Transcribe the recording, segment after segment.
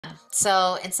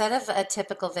So instead of a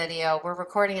typical video, we're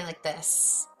recording it like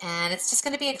this. And it's just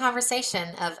going to be a conversation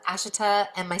of Ashita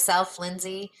and myself,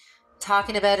 Lindsay,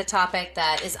 talking about a topic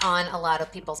that is on a lot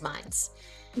of people's minds.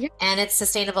 Yeah. And it's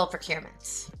sustainable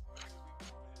procurement.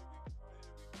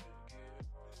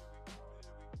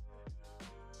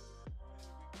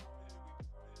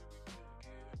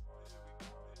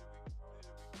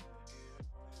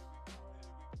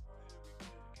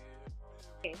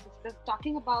 Okay, so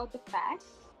talking about the facts.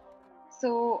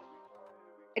 So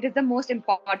it is the most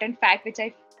important fact which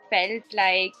I felt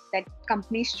like that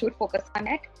companies should focus on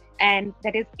it, and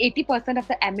that is 80% of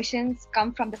the emissions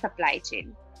come from the supply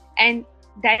chain, and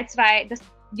that's why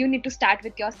you need to start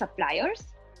with your suppliers.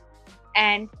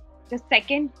 And the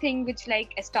second thing which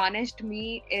like astonished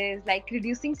me is like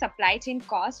reducing supply chain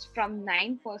cost from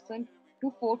 9%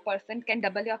 to 4% can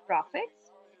double your profits,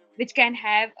 which can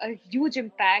have a huge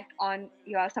impact on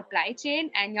your supply chain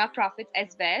and your profits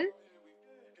as well,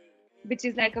 which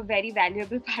is like a very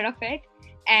valuable part of it.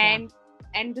 Yeah.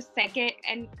 And the second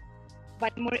and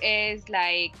one more is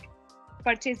like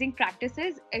purchasing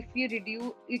practices. If you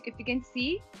can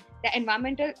see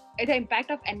the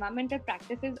impact of environmental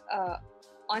practices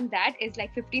on that is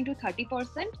like 15 to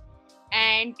 30%,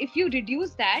 and if you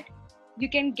reduce that, you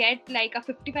can get like a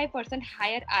 55%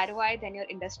 higher ROI than your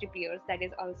industry peers. That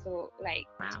is also like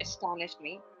Wow. astonished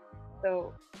me.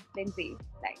 So Lindsay,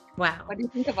 like, Wow. what do you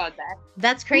think about that?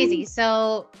 That's crazy.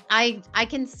 So I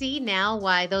can see now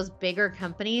why those bigger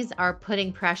companies are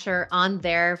putting pressure on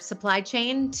their supply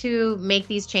chain to make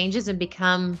these changes and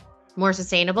become more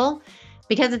sustainable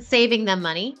because it's saving them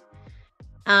money.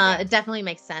 It definitely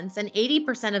makes sense. And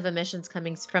 80% of emissions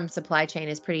coming from supply chain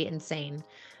is pretty insane.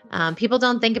 People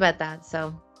don't think about that.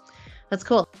 So that's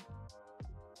cool.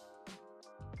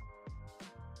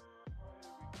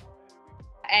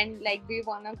 And like, do you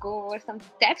want to go over some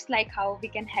steps like how we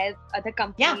can help other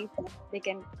companies they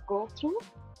can go through?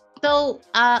 So,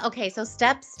 okay, so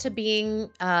steps to being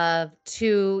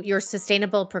to your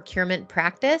sustainable procurement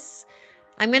practice.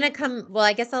 I'm gonna well,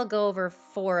 I guess I'll go over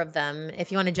 4 of them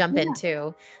if you want to jump in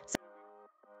too. So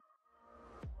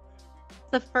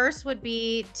the first would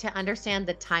be to understand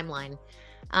the timeline.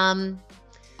 And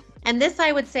this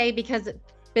I would say because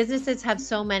businesses have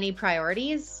so many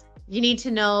priorities, you need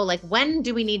to know like when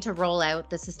do we need to roll out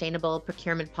the sustainable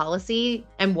procurement policy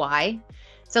and why.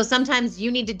 So sometimes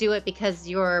you need to do it because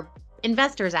your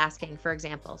investors asking, for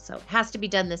example. So it has to be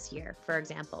done this year, for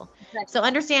example. Exactly. So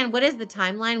understand what is the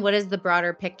timeline, what is the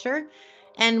broader picture,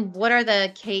 and what are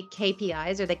the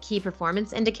KPIs or the key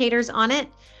performance indicators on it,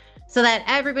 so that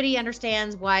everybody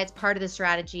understands why it's part of the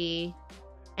strategy,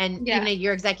 and even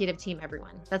your executive team,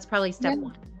 everyone. That's probably step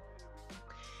 1.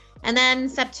 And then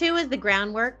step 2 is the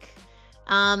groundwork.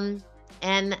 And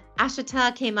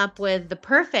Ashita came up with the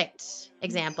perfect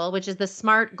example, which is the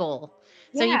SMART goal.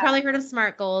 So you probably heard of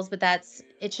SMART goals, but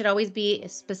it should always be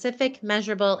specific,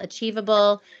 measurable,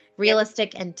 achievable,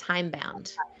 realistic, and time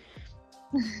bound.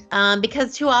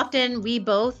 Because too often we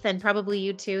both, and probably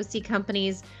you too, see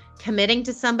companies committing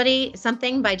to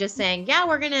something by just saying, yeah,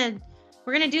 we're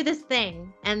gonna do this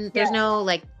thing, and there's no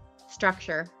like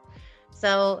structure.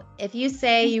 So if you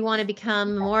say you want to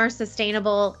become more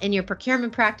sustainable in your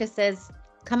procurement practices,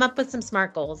 come up with some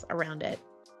SMART goals around it.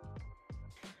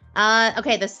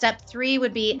 Okay, the step 3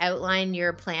 would be outline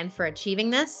your plan for achieving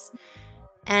this.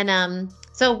 And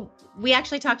so we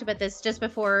actually talked about this just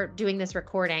before doing this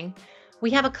recording. We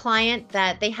have a client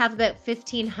that they have about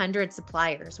 1,500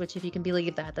 suppliers, which if you can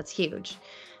believe that, that's huge.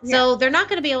 So they're not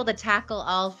going to be able to tackle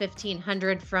all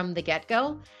 1,500 from the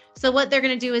get-go. So what they're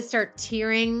going to do is start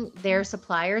tiering their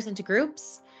suppliers into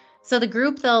groups. So the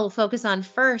group they'll focus on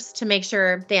first to make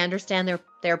sure they understand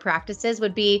their practices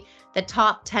would be the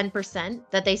top 10%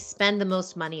 that they spend the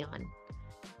most money on.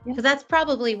 Because that's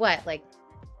probably what, like,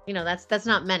 that's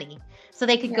not many. So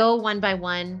they could go one by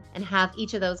one and have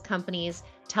each of those companies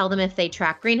tell them if they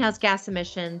track greenhouse gas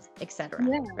emissions, etc.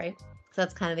 Right? So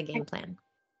that's kind of the game plan.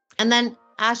 And then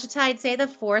Ashita, I'd say the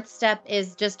 4th step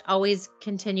is just always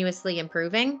continuously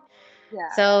improving.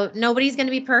 So nobody's going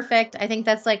to be perfect. I think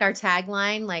that's like our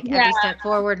tagline, like every step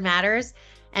forward matters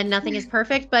and nothing is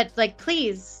perfect, but like,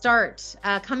 please start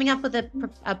coming up with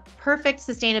a perfect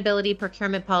sustainability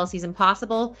procurement policy is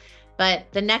impossible, but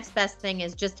the next best thing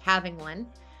is just having one.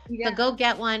 So go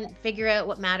get one, figure out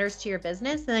what matters to your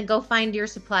business, and then go find your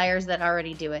suppliers that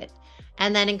already do it.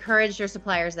 And then encourage your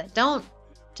suppliers that don't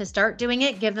to start doing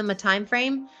it, give them a time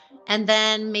frame, and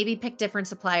then maybe pick different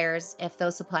suppliers if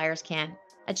those suppliers can't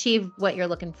achieve what you're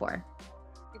looking for.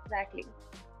 Exactly.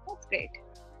 That's great.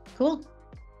 Cool.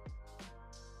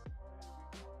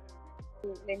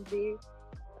 Lindsay,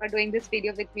 for doing this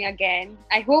video with me again.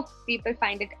 I hope people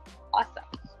find it awesome,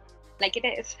 like it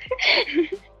is.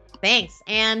 Thanks.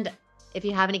 And if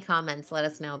you have any comments, let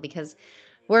us know, because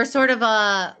we're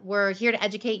we're here to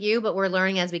educate you, but we're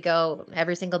learning as we go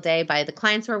every single day by the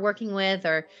clients we're working with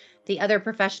or the other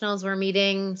professionals we're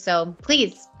meeting. So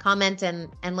please comment and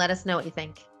let us know what you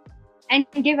think. And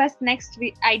give us next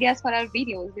ideas for our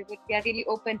videos. We are really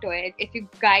open to it. If you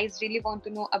guys really want to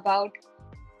know about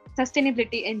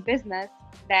sustainability in business,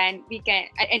 then we can,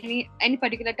 any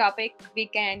particular topic, we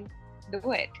can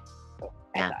do it. So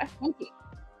that's all. Thank you.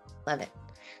 Love it.